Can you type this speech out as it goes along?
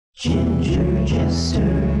Ginger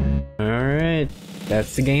Jester. Alright,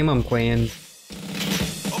 that's the game I'm playing.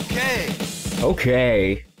 Okay.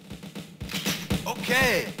 Okay.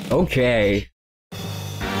 Okay. Okay.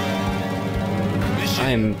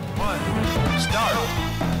 Mission 1. Start.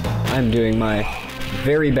 I'm doing my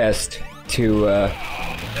very best to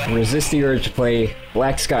resist the urge to play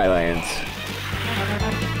Black Skylands.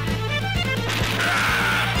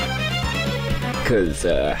 Cause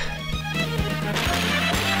I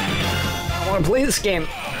want to play this game,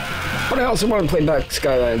 but I also want to play Black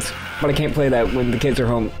Skylands, but I can't play that when the kids are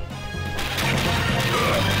home.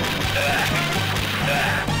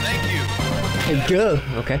 Thank you. Hey, good.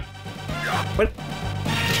 Okay. What?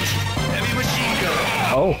 Heavy machine gun.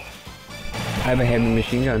 Oh. I have a heavy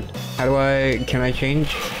machine gun. How do I... Can I change?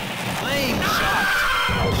 Flame shot.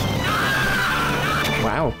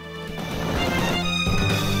 Wow.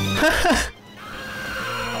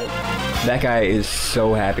 That guy is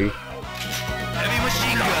so happy. Heavy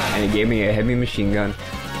machine gun. And he gave me a heavy machine gun.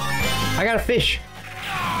 I got a fish.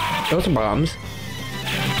 Those are bombs.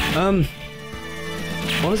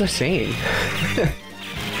 What was I saying?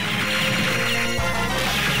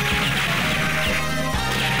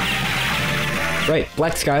 Right,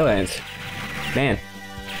 Black Skylands. Man.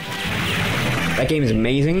 That game is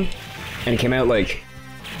amazing. And it came out like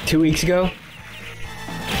 2 weeks ago.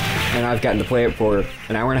 And I've gotten to play it for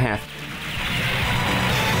an hour and a half.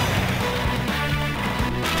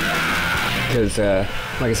 Because,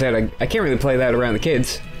 like I said, I can't really play that around the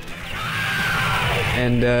kids.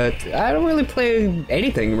 And, I don't really play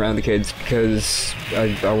anything around the kids because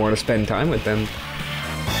I want to spend time with them.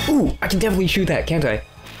 Ooh, I can definitely shoot that, can't I?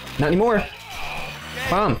 Not anymore.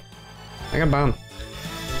 Bomb. I got a bomb.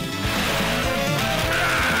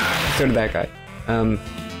 So did that guy.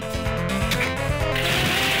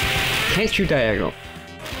 Can't shoot diagonal.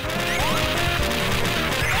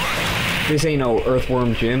 This ain't no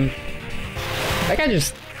earthworm Jim. That guy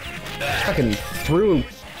just fucking threw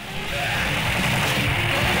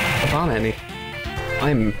a bomb at me.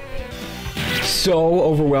 I'm so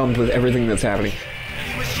overwhelmed with everything that's happening.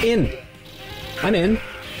 In. I'm in.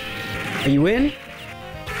 Are you in?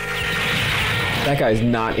 That guy's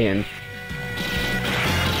not in.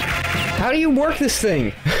 How do you work this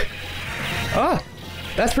thing? Ah,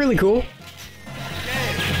 that's really cool.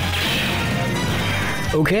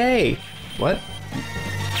 Okay. What?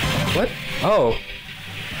 What? Oh.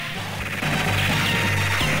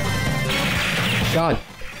 God.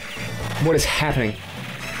 What is happening?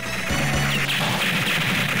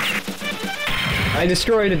 I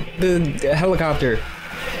destroyed the helicopter.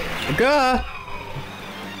 Gah!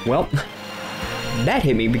 Well, that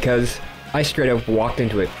hit me because I straight up walked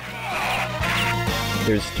into it.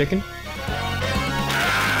 There's chicken.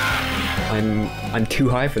 I'm too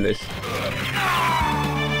high for this.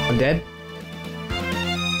 I'm dead.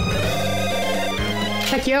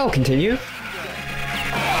 Heck yeah, I'll continue.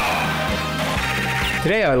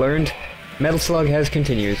 Today I learned Metal Slug has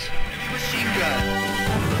continues.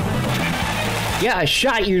 Yeah, I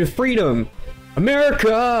shot you to freedom!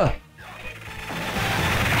 America!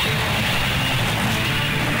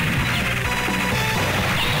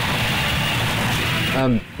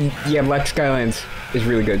 Yeah, Black Skylands is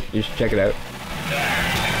really good. You should check it out.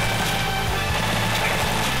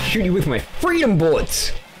 Shoot you with my freedom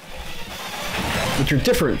bullets! Which are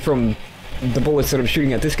different from the bullets that I'm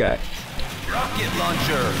shooting at this guy. Rocket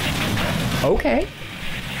launcher. Okay.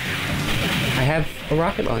 I have a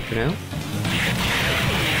rocket launcher now.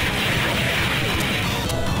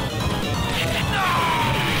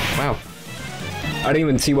 Wow. I didn't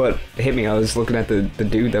even see what hit me. I was looking at the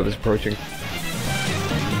dude that was approaching.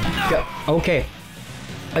 Yeah, okay.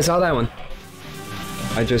 I saw that one.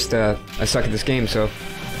 I just, I suck at this game, so...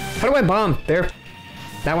 How do I bomb? There.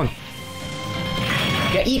 That one.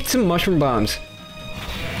 Yeah, eat some mushroom bombs.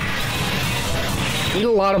 Eat a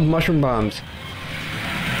lot of mushroom bombs.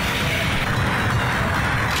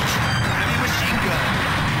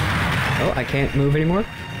 Oh, I can't move anymore?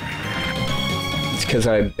 It's because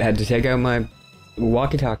I had to take out my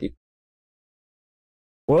walkie-talkie.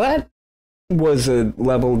 Well, that was a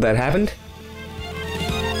level that happened.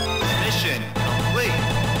 Mission complete.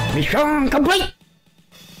 Mission complete!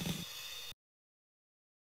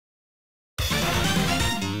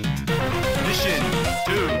 Mission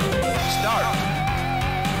 2. Start.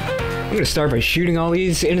 I'm gonna start by shooting all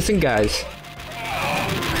these innocent guys.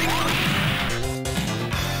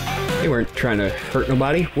 They weren't trying to hurt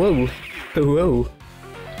nobody. Whoa. Whoa.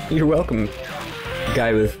 You're welcome,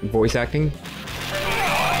 guy with voice acting.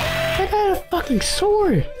 I got a fucking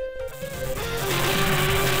sword!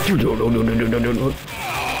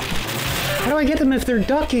 How do I get them if they're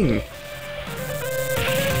ducking?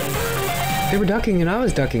 They were ducking and I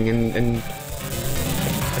was ducking and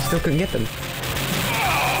I still couldn't get them.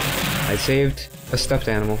 I saved a stuffed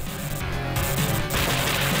animal.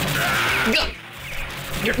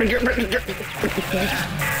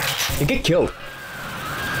 You get killed.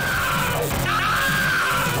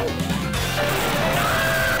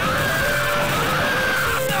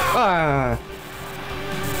 Ah.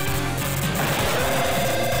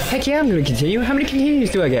 Heck yeah, I'm gonna continue. How many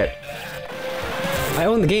continues do I get? I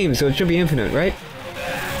own the game, so it should be infinite, right?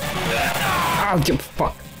 Oh,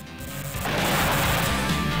 fuck.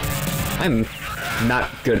 I'm not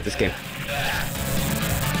good at this game.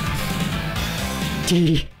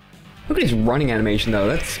 Look at his running animation, though.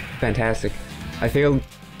 That's fantastic. I failed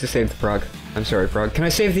to save the frog. I'm sorry, frog. Can I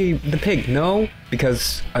save the pig? No,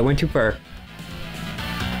 because I went too far.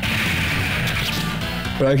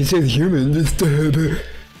 But I can save the human.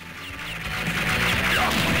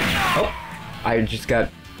 Oh, I just got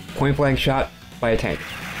point blank shot by a tank.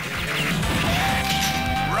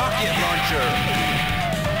 Rocket launcher.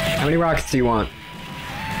 How many rockets do you want?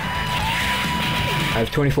 I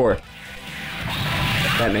have 24.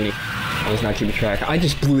 That many. I was not keeping track. I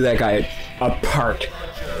just blew that guy apart.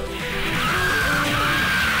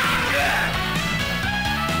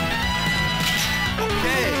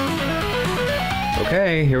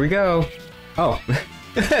 Okay, here we go. Oh,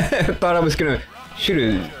 thought I was gonna shoot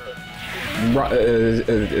a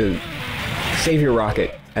savior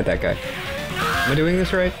rocket at that guy. Am I doing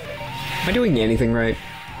this right? Am I doing anything right?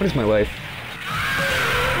 What is my life?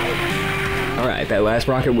 All right, that last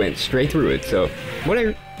rocket went straight through it. So, what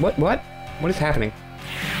is happening?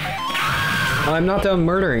 Oh, I'm not done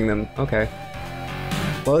murdering them. Okay.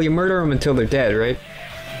 Well, you murder them until they're dead, right?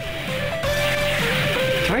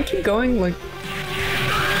 Can I keep going? Like.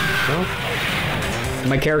 No?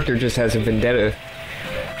 My character just has a vendetta.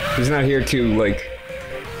 He's not here to, like,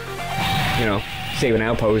 you know, save an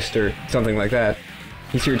outpost or something like that.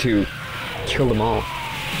 He's here to kill them all.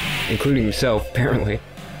 Including himself, apparently.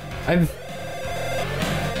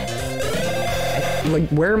 Like,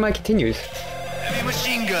 where are my continues? Heavy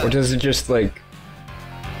machine gun. Or does it just, like,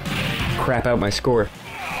 crap out my score?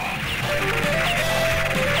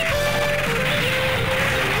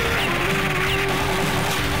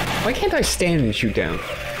 Why can't I stand and shoot down?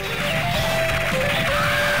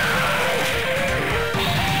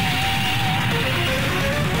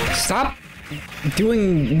 Stop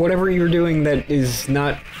doing whatever you're doing that is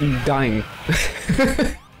not dying.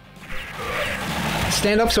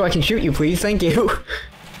 Stand up so I can shoot you, please. Thank you.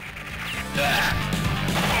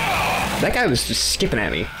 That guy was just skipping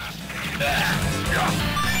at me.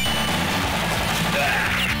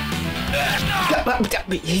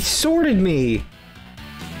 He sworded me.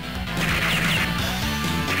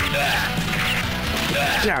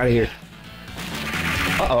 Get out of here.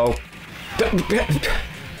 Uh-oh.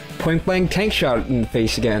 Point blank tank shot in the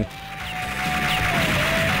face again.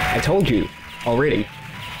 I told you already.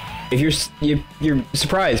 If you're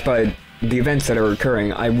surprised by the events that are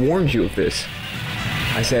occurring, I warned you of this.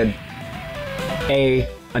 I said, A,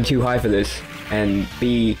 I'm too high for this, and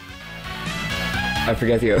B, I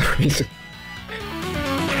forget the other reason.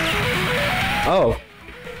 Oh,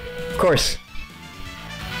 of course.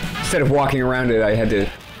 Instead of walking around it, I had to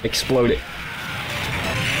explode it.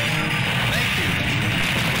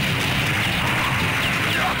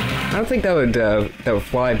 I don't think that would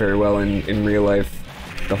fly very well in real life.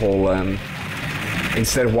 The whole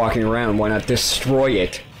instead of walking around, why not destroy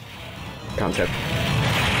it concept?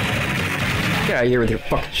 Get out of here with your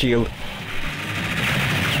fucking shield.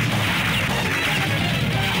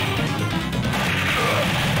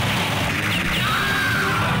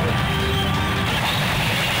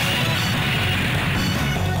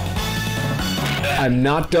 I'm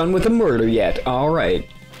not done with the murder yet. Alright.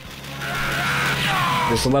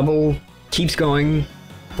 This level keeps going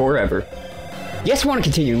forever. Yes, I want to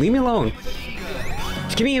continue. Leave me alone.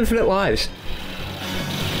 Just give me infinite lives.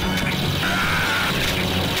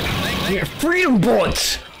 Yeah, freedom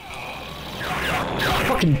bullets!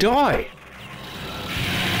 Fucking die!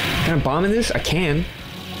 Can I bomb in this? I can.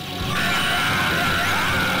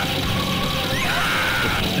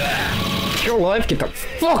 You're alive? Get the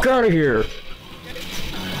fuck out of here!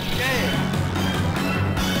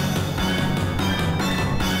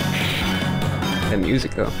 That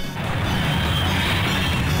music, though.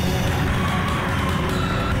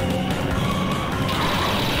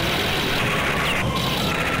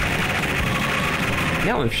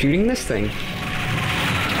 Now I'm shooting this thing.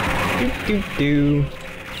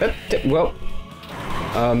 Well,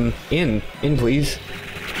 in please.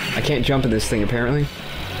 I can't jump in this thing apparently.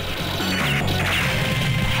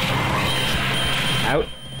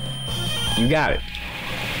 You got it.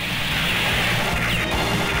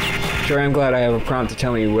 Sure, I'm glad I have a prompt to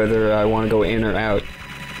tell me whether I want to go in or out.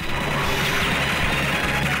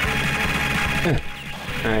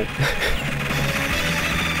 Alright.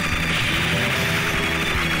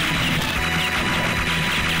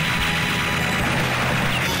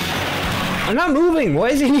 I'm not moving! Why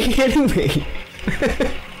is he hitting me?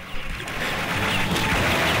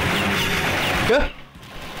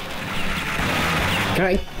 Can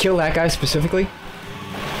I kill that guy specifically?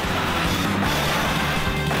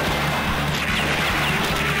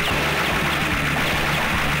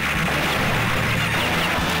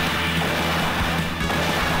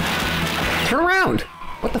 Turn around!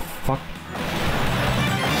 What the fuck?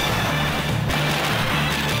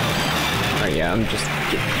 Alright, yeah, I'm just...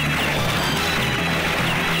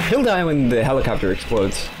 He'll die when the helicopter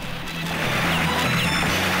explodes.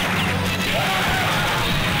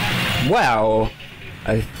 Wow!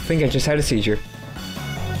 I think I just had a seizure.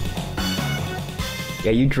 Yeah,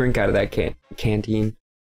 you drink out of that canteen.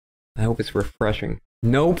 I hope it's refreshing.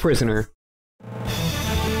 No prisoner.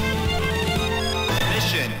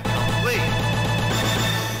 Mission complete.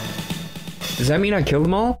 Does that mean I killed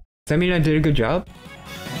them all? Does that mean I did a good job?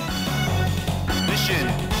 Mission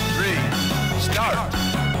 3. Start.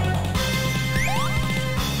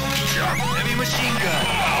 Heavy machine gun.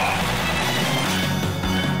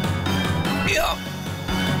 Yeah.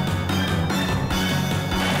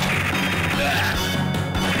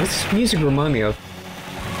 What's this music remind me of?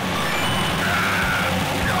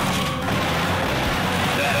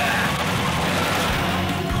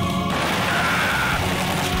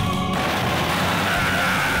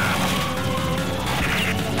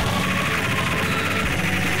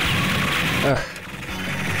 Ugh.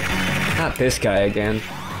 Not this guy again.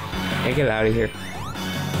 Hey, get out of here.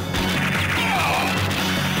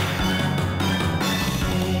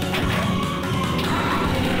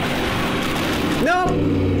 No!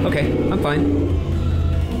 Okay, I'm fine.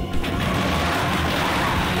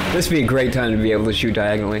 This would be a great time to be able to shoot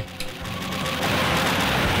diagonally.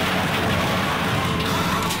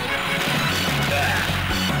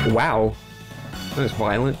 Wow. That was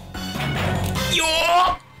violent.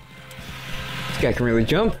 Yo! This guy can really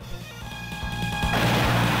jump.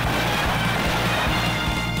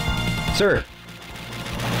 Sir.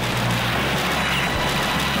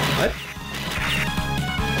 What?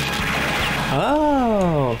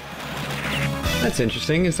 Oh. That's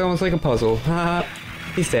interesting. It's almost like a puzzle. Haha.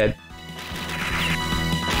 He's dead.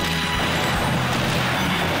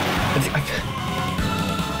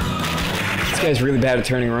 This guy's really bad at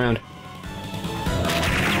turning around.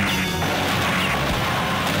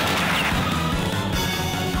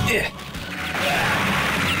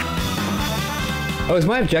 Oh, is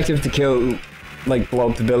my objective to kill, like, blow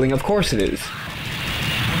up the building? Of course it is.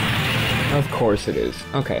 Of course it is.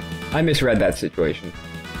 Okay. I misread that situation.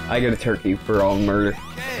 I get a turkey for all murder.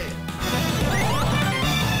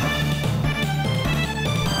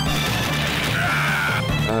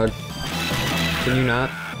 Can you not?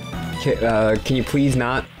 Can you please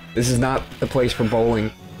not? This is not the place for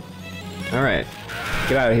bowling. Alright.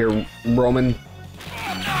 Get out of here, Roman.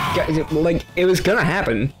 Like, it was gonna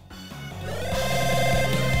happen.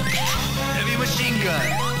 Heavy machine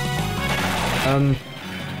gun.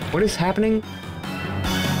 What is happening?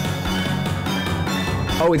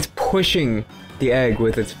 Oh, it's pushing the egg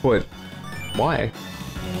with its foot. Why?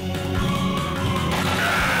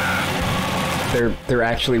 They're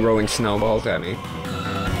actually rolling snowballs at me.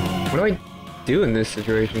 What do I do in this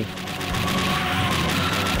situation?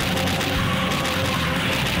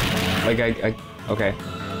 Like, okay.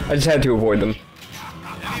 I just had to avoid them.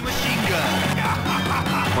 Heavy machine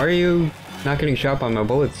gun. Why are you not getting shot by my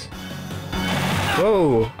bullets?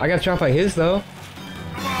 Whoa, I got shot by his though.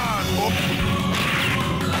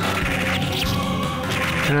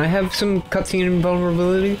 Can I have some cutscene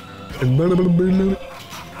invulnerability? Heavy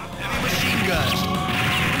machine gun.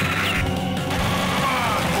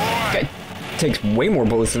 Guy takes way more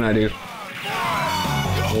bullets than I do.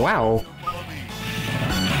 Wow.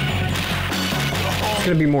 It's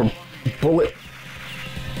gonna be more bullet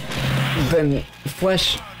than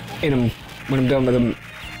flesh in him when I'm done with him.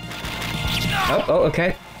 Oh,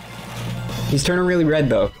 okay. He's turning really red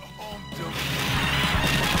though.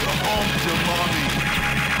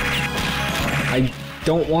 I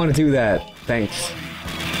don't want to do that. Thanks.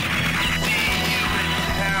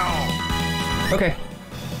 Okay.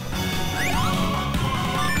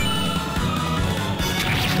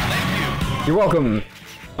 You're welcome,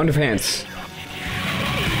 Underpants.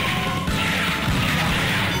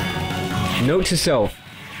 Note to self.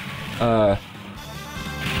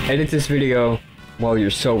 Edit this video while you're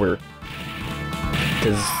sober.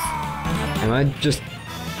 Because am I just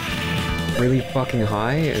really fucking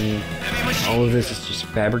high and all of this is just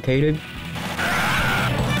fabricated?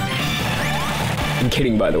 I'm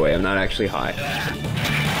kidding, by the way, I'm not actually high.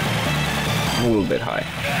 I'm a little bit high.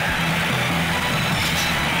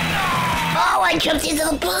 Oh, I jumped into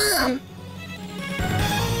the bomb!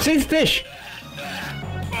 Save the fish!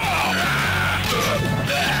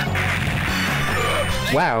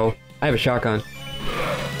 Wow, I have a shotgun.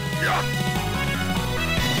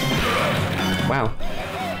 Wow.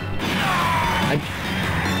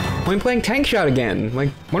 I'm playing tank shot again. Like,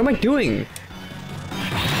 what am I doing? Get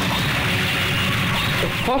the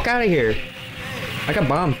fuck out of here. I got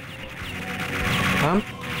bomb. Bomb?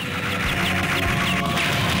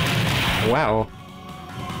 Wow.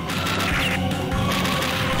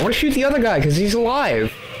 I want to shoot the other guy because he's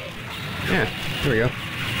alive. Yeah, here we go.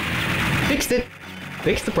 Fixed it.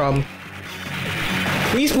 Fixed the problem.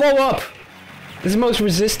 Please blow up! This is the most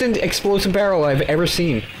resistant explosive barrel I've ever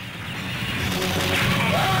seen.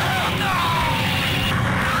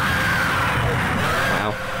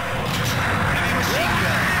 Wow.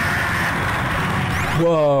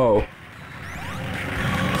 Whoa.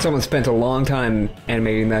 Someone spent a long time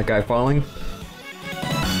animating that guy falling.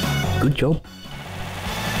 Good job.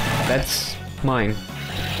 That's mine.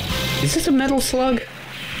 Is this a Metal Slug?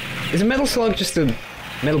 Is a Metal Slug just a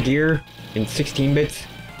Metal Gear in 16 bits?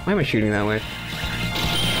 Why am I shooting that way?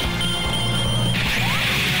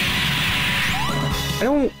 I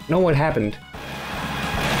don't know what happened.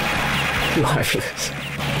 Too high for this.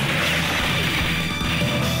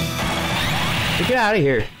 Get out of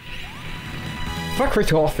here. Fuck her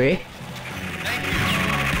toffee.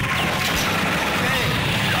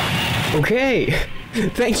 Okay.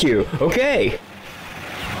 Thank you. Okay.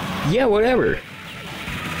 Yeah, whatever.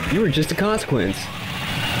 You were just a consequence.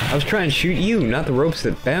 I was trying to shoot you, not the ropes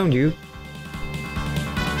that bound you.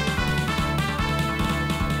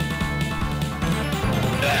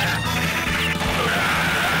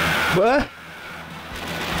 What?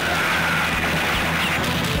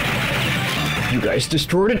 You guys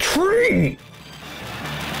destroyed a tree!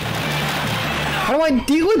 How do I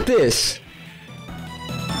deal with this?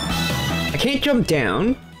 I can't jump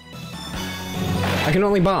down. I can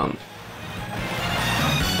only bomb.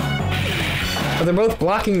 But they're both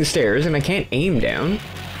blocking the stairs, and I can't aim down.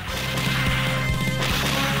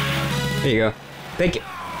 There you go. Thank you.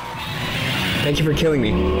 Thank you for killing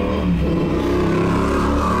me.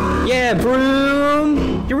 Yeah,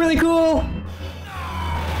 broom! You're really cool!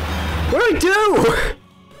 What do I do?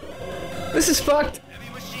 This is fucked.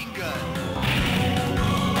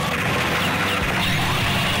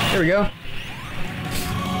 There we go.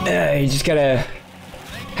 You just gotta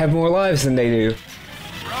have more lives than they do.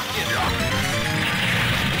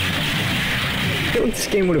 I feel like this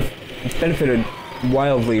game would have benefited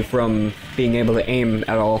wildly from being able to aim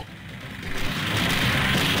at all.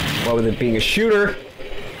 What with it being a shooter?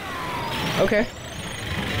 Okay.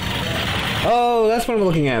 Oh, that's what I'm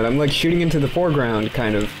looking at. I'm like shooting into the foreground,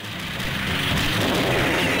 kind of.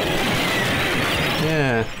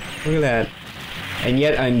 Yeah, look at that. And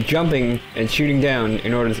yet I'm jumping and shooting down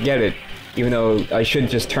in order to get it, even though I should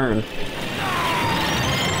just turn.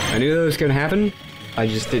 I knew that was gonna happen, I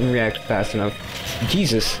just didn't react fast enough.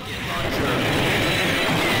 Jesus.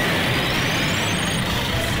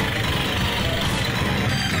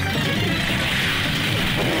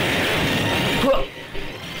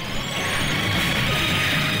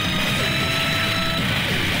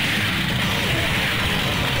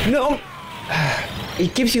 No!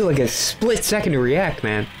 It gives you like a split second to react,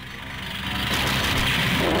 man.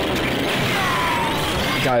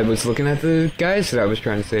 Guy was looking at the guys that I was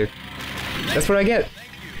trying to save. That's what I get.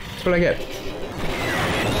 That's what I get.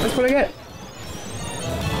 That's what I get.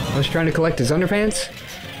 I was trying to collect his underpants.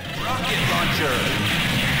 Rocket launcher.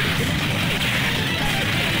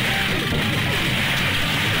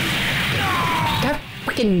 That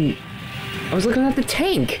freaking... I was looking at the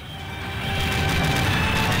tank.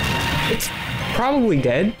 It's probably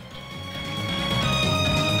dead.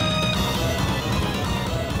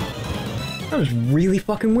 That was really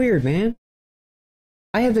fucking weird, man.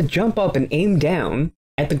 I had to jump up and aim down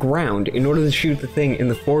at the ground in order to shoot the thing in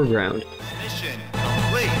the foreground. Mission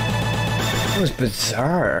complete. That was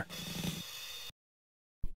bizarre.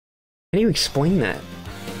 How do you explain that?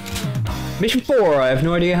 Mission 4, I have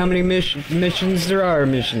no idea how many missions there are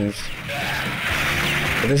missions.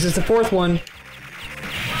 But this is the 4th one.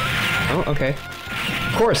 Oh, okay.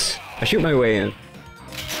 Of course, I shoot my way in.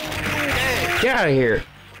 Get out of here.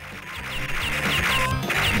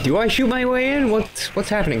 Do I shoot my way in? What's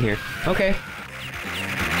happening here? Okay.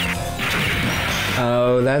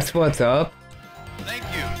 Oh, that's what's up.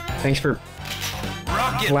 Thanks for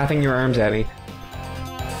Rocket. flapping your arms at me.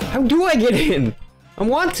 How do I get in? I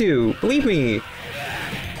want to, believe me.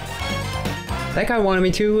 That guy wanted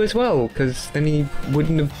me to as well, because then he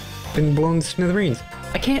wouldn't have been blown to smithereens.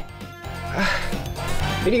 I can't.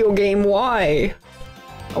 Video game, why?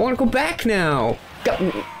 I want to go back now.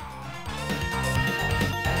 I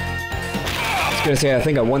was gonna say I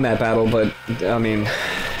think I won that battle, but I mean,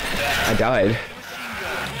 I died.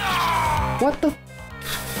 What the?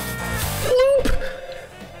 Floop!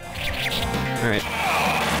 Alright.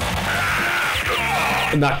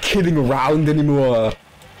 I'm not kidding around anymore.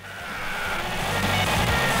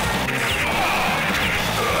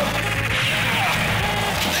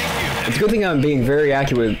 It's a good thing I'm being very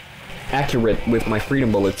accurate with my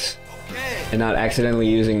freedom bullets and not accidentally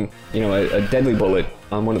using, you know, a deadly bullet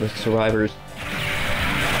on one of the survivors.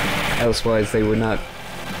 Elsewise, they would not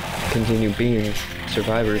continue being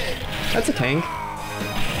survivors. That's a tank.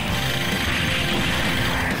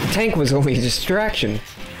 The tank was only a distraction.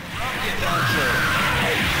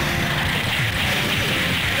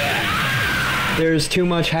 There's too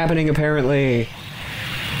much happening, apparently.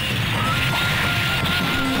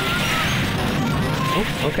 Oh,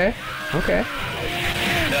 okay. Okay.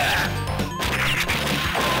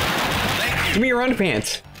 Give me your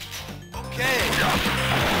underpants. Okay.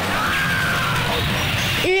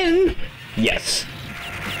 In! Yes.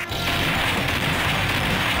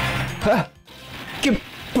 Huh.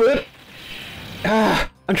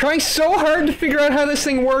 I'm trying so hard to figure out how this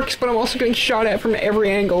thing works, but I'm also getting shot at from every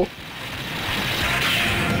angle.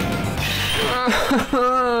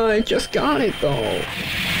 I just got it, though.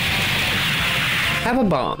 Have a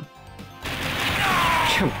bomb.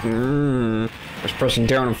 I was pressing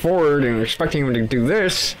down and forward and expecting him to do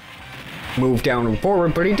this. Move down and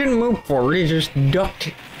forward, but he didn't move forward, he just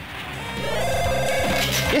ducked.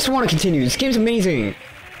 Yes, I want to continue. This game's amazing.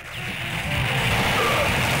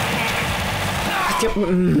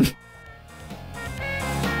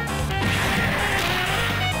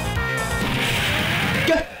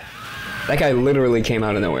 That guy literally came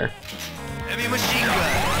out of nowhere. Heavy machine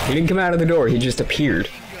gun. He didn't come out of the door, he just appeared.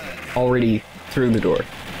 Already through the door.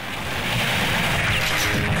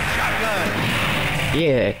 Shotgun.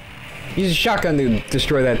 Yeah. Use a shotgun to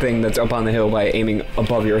destroy that thing that's up on the hill by aiming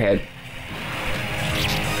above your head.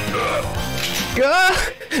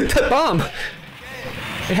 Ah! That bomb!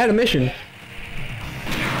 It had a mission.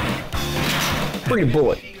 Bring a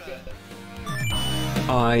bullet. He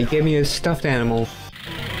gave me a stuffed animal.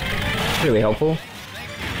 Really helpful.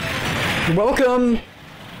 You're welcome!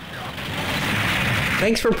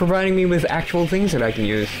 Thanks for providing me with actual things that I can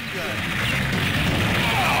use.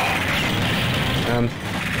 I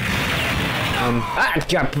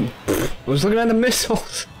was looking at the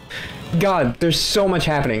missiles. God, there's so much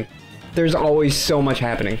happening. There's always so much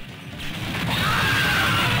happening.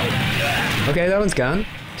 Okay, that one's gone.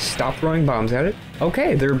 Stop throwing bombs at it.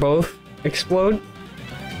 Okay, they're both explode.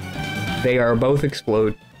 They are both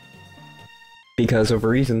explode. Because of a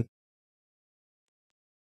reason.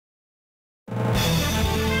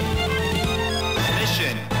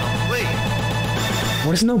 Mission complete.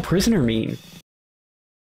 What does no prisoner mean?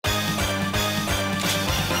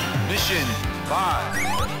 Mission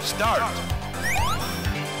 5. Start.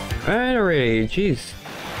 Alright, already, jeez.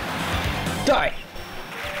 Die!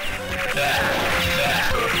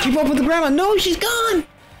 Keep up with the grandma! No, she's gone!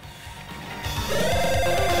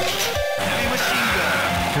 Heavy machine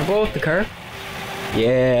gun. Can I blow up the car?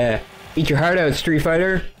 Yeah! Eat your heart out, Street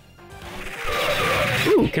Fighter!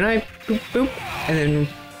 Ooh, can I boop boop and then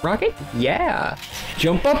rocket? Yeah!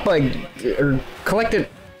 Jump up or collect it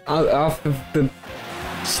off of the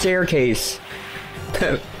staircase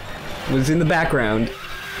that was in the background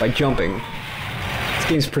by jumping. This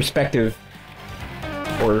game's perspective,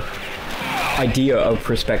 or idea of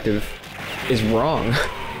perspective, is wrong.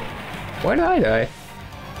 Why did I die?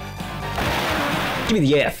 Give me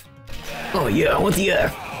the F. Oh yeah, I want the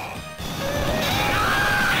F.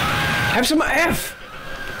 Have some F!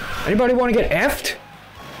 Anybody want to get F'd?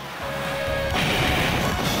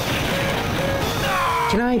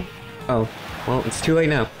 Can I? Oh, well, it's too late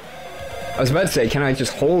now. I was about to say, can I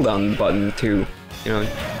just hold on the button to, you know,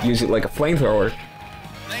 use it like a flamethrower?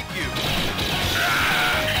 Thank you.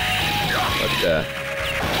 But,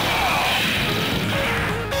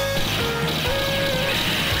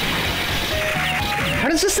 how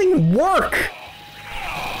does this thing work?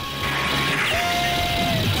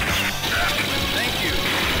 Thank you.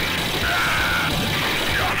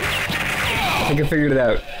 I think I figured it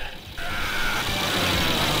out.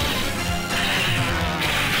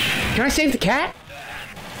 Can I save the cat?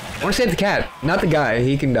 I want to save the cat, not the guy.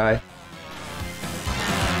 He can die.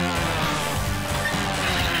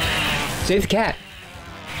 Save the cat.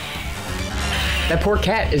 That poor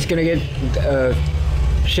cat is gonna get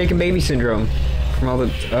shaken baby syndrome from all the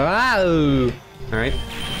alright.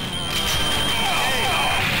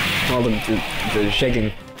 From all the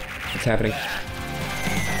shaking that's happening.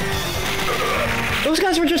 Those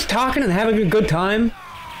guys were just talking and having a good time.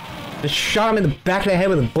 Just shot him in the back of the head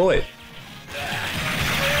with a bullet.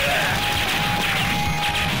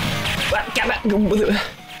 Where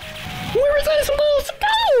was I supposed to go?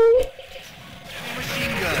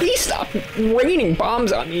 Please stop raining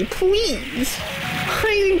bombs on me, please.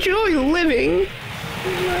 I enjoy living.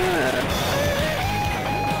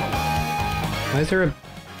 Why is there a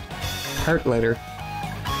heart letter?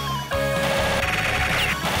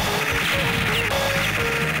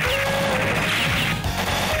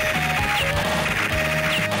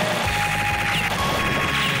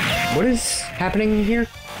 What is happening here?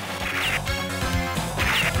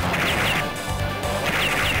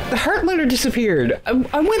 The heart letter disappeared. I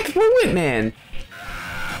went through it, man.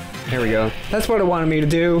 There we go. That's what it wanted me to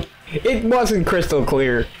do. It wasn't crystal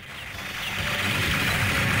clear.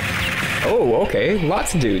 Oh, okay.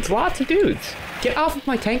 Lots of dudes. Lots of dudes. Get off of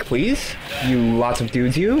my tank, please. You lots of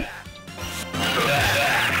dudes, you.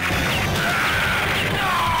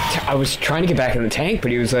 I was trying to get back in the tank,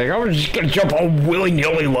 but he was like, I was just gonna jump all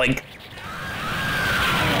willy-nilly, like...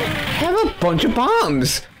 Have a bunch of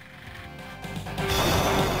bombs!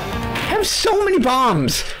 Have so many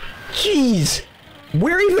bombs! Jeez!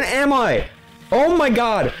 Where even am I? Oh my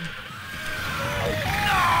god!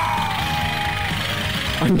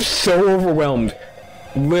 I'm so overwhelmed.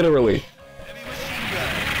 Literally.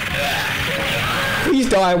 Please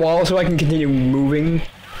die, Wall, so I can continue moving.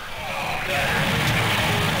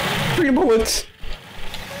 3 bullets.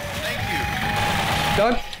 Thank you.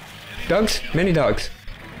 Dog? Dogs? Many dogs.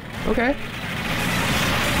 Okay.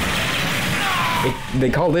 They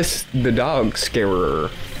call this the dog scarer.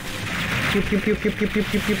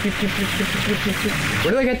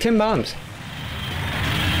 Where did I get 10 bombs?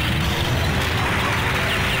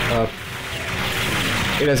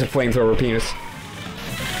 It has a flamethrower penis.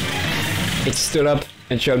 It stood up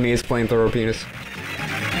and showed me his flamethrower penis.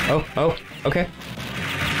 Oh, okay.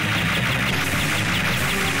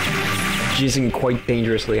 Jizzing quite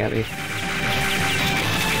dangerously at me.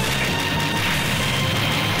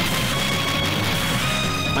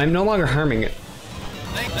 I'm no longer harming it.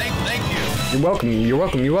 Thank you. You're welcome, you're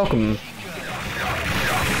welcome, you're welcome.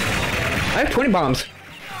 I have 20 bombs.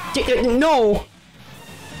 No!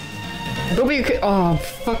 Don't be a oh,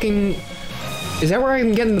 fucking... Is that where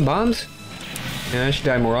I'm getting the bombs? Yeah, I should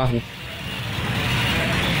die more often.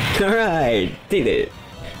 Alright, did it.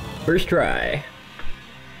 First try.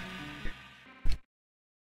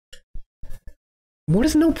 What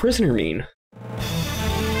does no prisoner mean?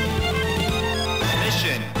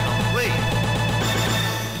 Mission complete.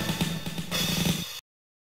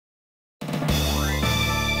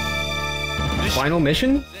 Final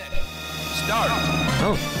mission? Start.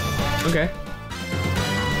 Oh, okay.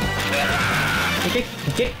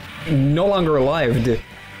 Get no longer alive.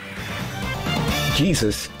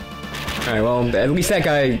 Jesus. Alright, well, at least that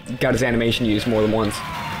guy got his animation used more than once.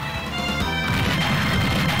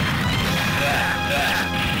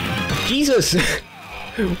 Jesus!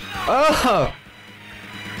 Oh!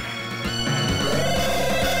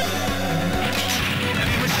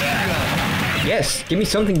 Yes, give me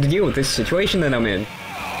something to deal with this situation that I'm in.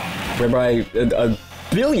 Whereby a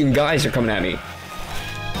billion guys are coming at me.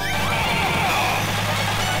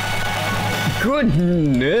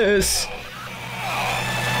 Goodness!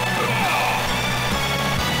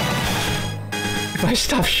 If I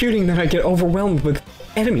stop shooting, then I get overwhelmed with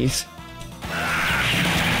enemies.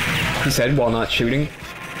 He said while not shooting.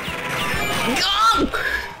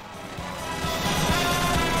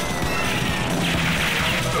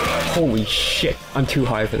 Holy shit, I'm too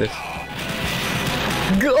high for this.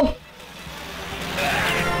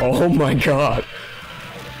 Oh my god.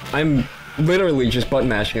 I'm literally just button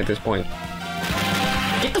mashing at this point.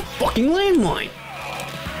 Get the fucking landmine!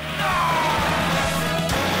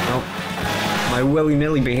 Well, my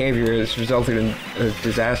willy-nilly behavior has resulted in a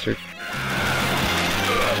disaster.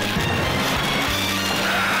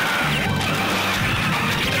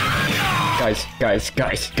 Guys.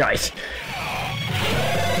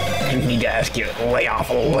 I need to ask you to lay off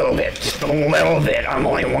a little bit. Just a little bit. I'm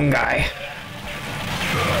only one guy.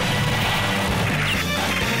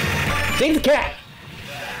 Save the cat!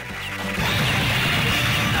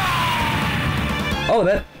 Oh,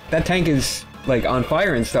 that tank is, like, on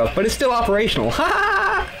fire and stuff, but it's still operational. Ha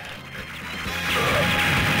ha!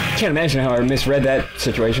 Can't imagine how I misread that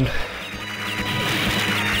situation.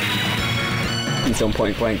 Please don't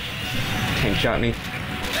point blank. Tank shot me.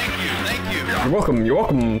 Thank you. You're welcome, you're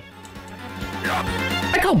welcome.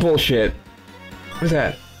 I call bullshit. What is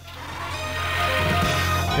that?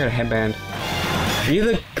 I got a headband. Are you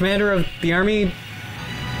the commander of the army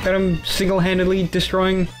that I'm single-handedly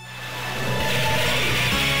destroying?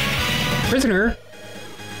 Prisoner?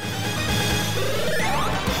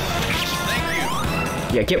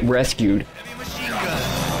 Thank you. Yeah, get rescued. Heavy machine gun.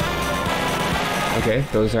 Okay,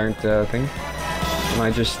 those aren't things. Am I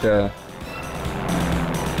just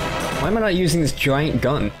why am I not using this giant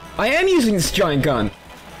gun? I am using this giant gun!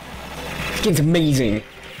 This game's amazing.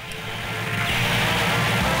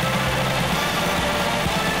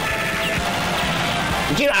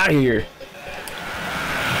 Get out of here!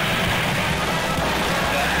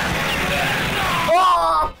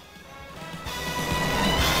 Oh!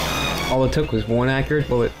 All it took was one accurate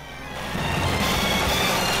bullet.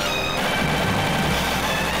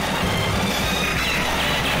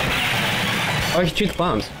 Oh, I can shoot the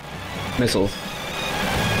bombs. Missiles.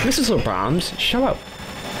 Missiles are bombs? Shut up.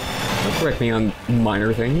 Don't correct me on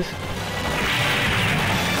minor things.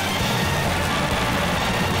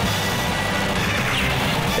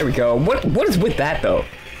 There we go. What is with that though?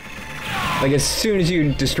 Like as soon as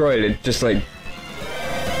you destroy it, it just like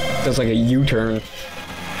does like a U-turn.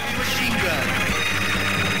 Heavy machine gun.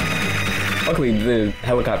 Luckily, the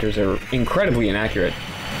helicopters are incredibly inaccurate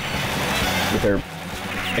with their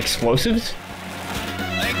explosives.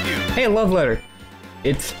 Thank you. Hey, a love letter.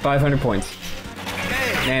 It's 500 points.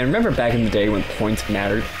 Hey. Man, remember back in the day when points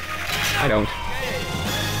mattered? I don't.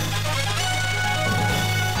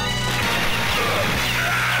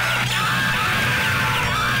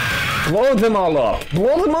 Blow them all up.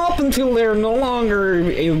 Blow them up until they're no longer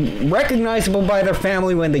recognizable by their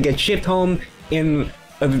family when they get shipped home in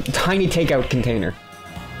a tiny takeout container.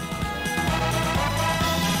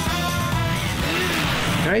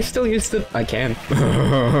 Can I still use the... I can.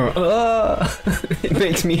 It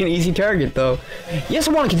makes me an easy target, though. Yes,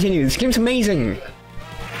 I want to continue. This game's amazing.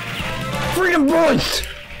 Freedom Burst!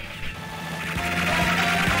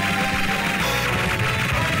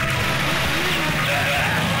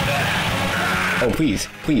 Oh, please,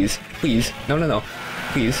 please, please. No, no, no.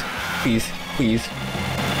 Please, please, please.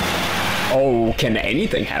 Oh, can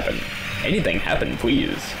anything happen? Anything happen,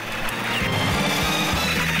 please.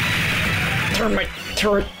 Turn my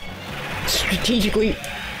turret strategically.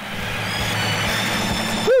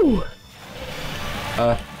 Woo!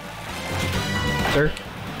 Sir?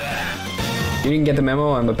 You didn't get the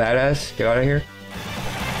memo? I'm a badass. Get out of here.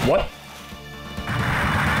 What?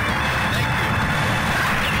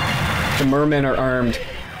 The mermen are armed.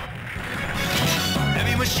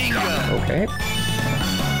 Heavy machine gun. Okay.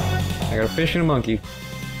 I got a fish and a monkey.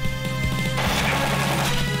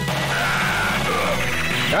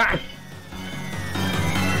 Ah!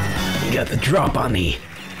 You got the drop on me.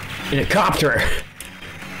 In a copter.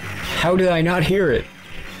 How did I not hear it?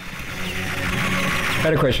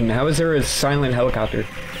 Better question, how is there a silent helicopter?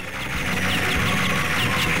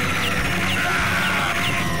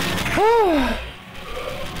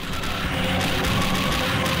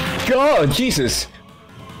 Oh, Jesus!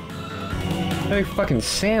 Like fucking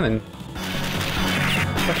salmon.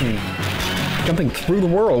 Fucking jumping through the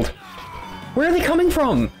world. Where are they coming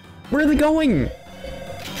from? Where are they going?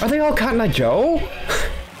 Are they all Cotton Eye Joe?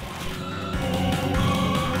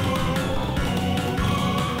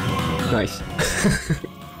 Nice.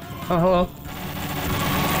 Oh, hello.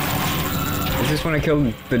 Is this when I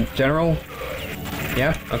killed the general?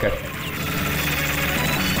 Yeah? Okay.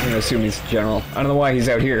 I'm gonna assume he's general. I don't know why he's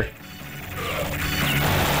out here.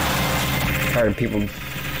 Tired of people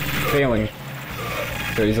failing.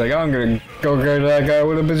 So he's like, oh, I'm gonna go get that guy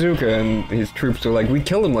with a bazooka, and his troops are like, we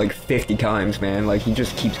killed him like 50 times, man. Like, he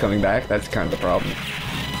just keeps coming back. That's kind of the problem.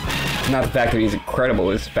 Not the fact that he's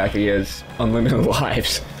incredible, it's the fact that he has unlimited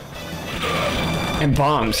lives. And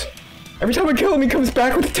bombs. Every time I kill him, he comes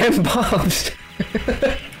back with 10 bombs.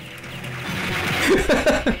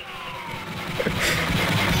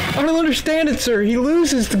 I don't understand it, sir. He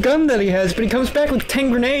loses the gun that he has, but he comes back with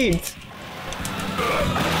 10 grenades.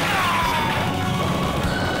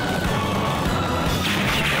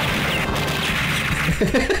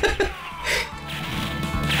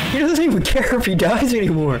 He doesn't even care if he dies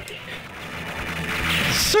anymore.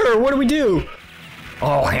 Sir, what do we do?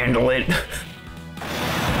 I'll handle it.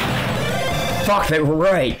 Fuck, they were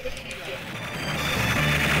right.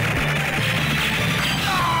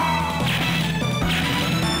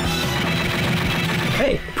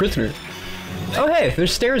 Hey, prisoner. Oh hey,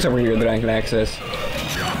 there's stairs over here that I can access.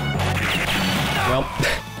 Well,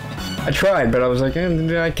 I tried, but I was like,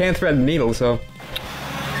 I can't thread the needle, so...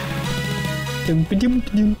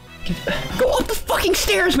 Go up the fucking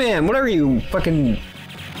stairs, man! What are you, fucking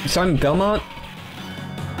Simon Belmont?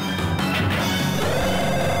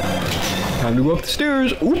 Time to go up the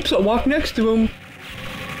stairs. Oops, I walked next to him.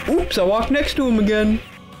 Oops, I walked next to him again.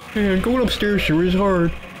 Man, going upstairs sure is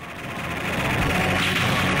hard.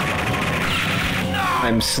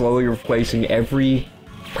 I'm slowly replacing every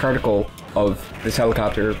particle of this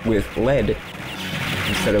helicopter with lead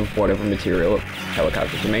instead of whatever material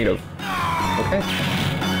helicopters are made of. Okay.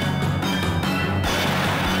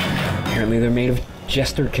 Apparently they're made of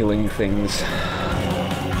Jester killing things.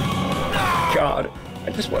 God,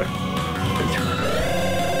 I just want to...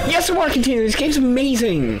 Yes, I want to continue. This game's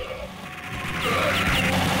amazing.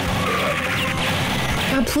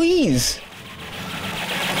 God, please.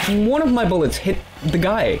 One of my bullets hit the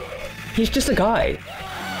guy. He's just a guy.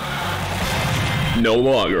 No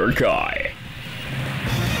longer a guy.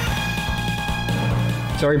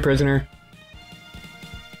 Sorry, prisoner.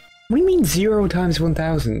 What do you mean 0 times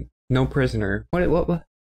 1,000? No prisoner. What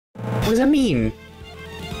does that mean?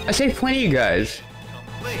 I saved plenty of you guys.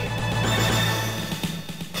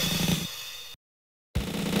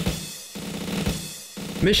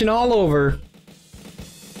 Mission all over.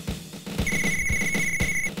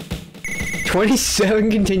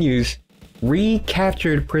 27 continues.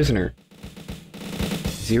 Recaptured prisoner.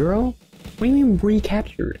 0? What do you mean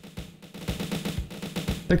recaptured?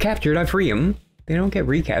 They're captured, I free them. They don't get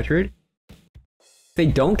recaptured. If they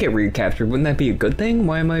don't get recaptured, wouldn't that be a good thing?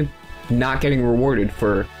 Why am I not getting rewarded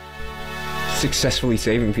for successfully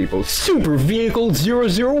saving people? Super Vehicle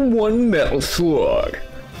 001 Metal Slug.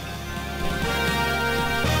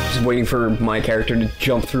 Just waiting for my character to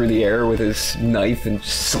jump through the air with his knife and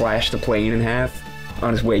slash the plane in half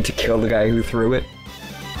on his way to kill the guy who threw it.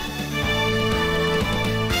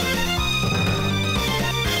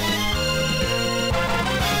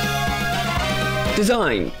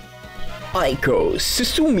 Design Aiko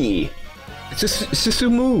Susumi.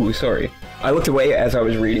 Susumu, sorry. I looked away as I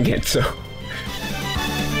was reading it, so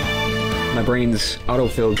my brain's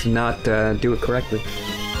autofill did not do it correctly.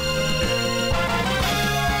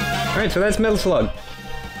 Alright, so that's Metal Slug.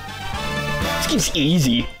 This game's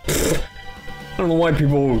easy. I don't know why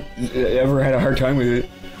people ever had a hard time with it.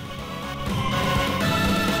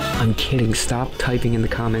 I'm kidding, stop typing in the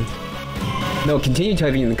comments. No, continue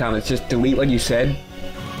typing in the comments, just delete what you said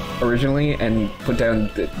originally and put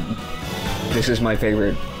down that this is my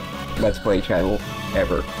favorite Let's Play channel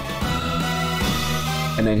ever.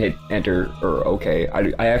 And then hit enter or okay.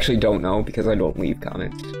 I actually don't know because I don't leave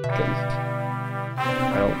comments. Because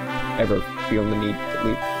I don't ever feel the need to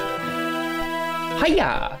leave.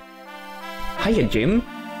 Hiya! Hiya, Jim.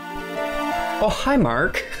 Oh, hi,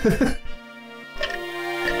 Mark.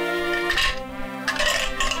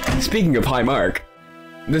 Speaking of hi, Mark,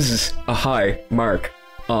 this is a hi, Mark,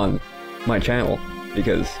 on my channel,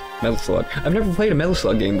 because Metal Slug. I've never played a Metal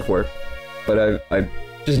Slug game before, but I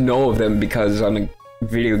just know of them because I'm a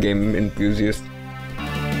video game enthusiast.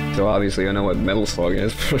 So obviously I know what Metal Slug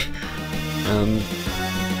is.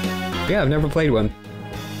 Yeah, I've never played one.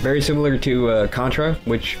 Very similar to Contra,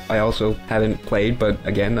 which I also haven't played, but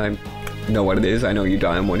again, I know what it is. I know you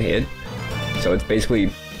die in one hit. So it's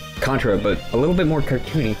basically Contra, but a little bit more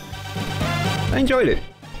cartoony. I enjoyed it.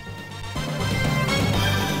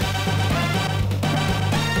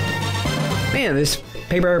 Man, this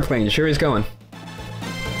paper airplane sure is going.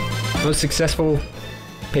 Most successful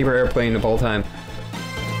paper airplane of all time.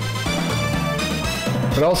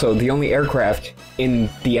 But also, the only aircraft in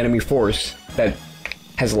the enemy force that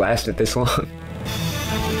has lasted this long.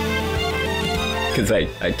 Because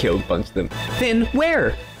I killed a bunch of them. Finn,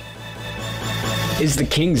 where? Is the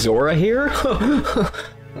King Zora here?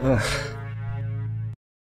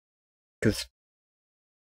 Because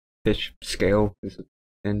fish scale is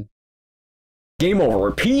in. Game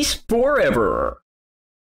over. Peace forever.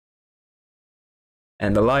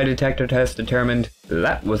 And the lie detector test determined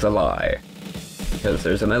that was a lie. Because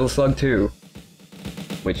there's a Metal Slug 2,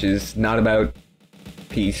 which is not about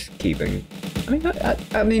peacekeeping.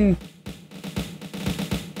 I mean,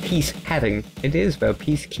 peace having. It is about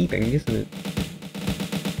peacekeeping, isn't it?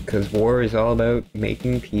 Because war is all about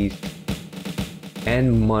making peace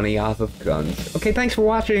and money off of guns. Okay, thanks for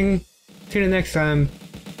watching. Tune in next time,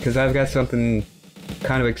 because I've got something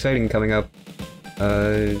kind of exciting coming up.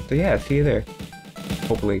 So yeah, see you there.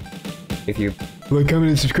 Hopefully, if you like, comment,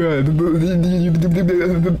 and subscribe.